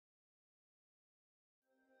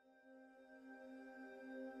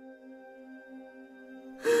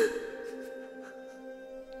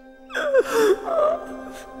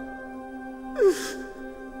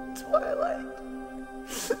Twilight.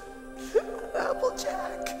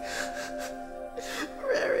 Applejack.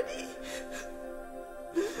 Rarity.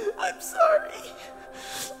 I'm sorry.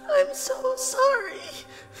 I'm so sorry.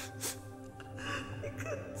 I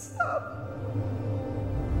couldn't stop.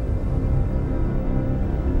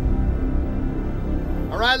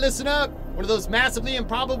 Alright, listen up. One of those massively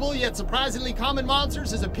improbable yet surprisingly common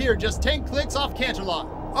monsters has appeared just 10 clicks off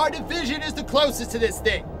Canterlot. Our division is the closest to this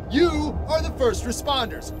thing. You are the first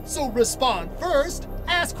responders, so respond first,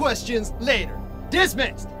 ask questions later.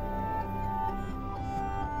 Dismissed!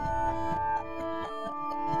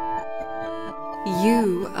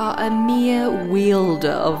 You are a mere wielder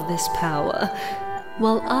of this power,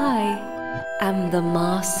 while I am the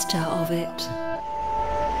master of it.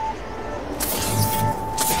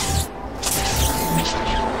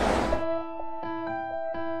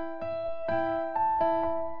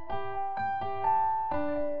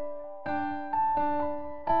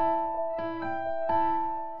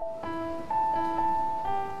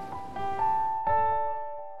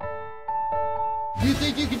 You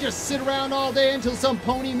think you can just sit around all day until some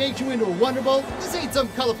pony makes you into a Wonderbolt? This ain't some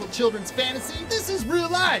colorful children's fantasy. This is real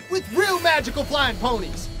life with real magical flying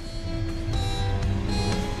ponies.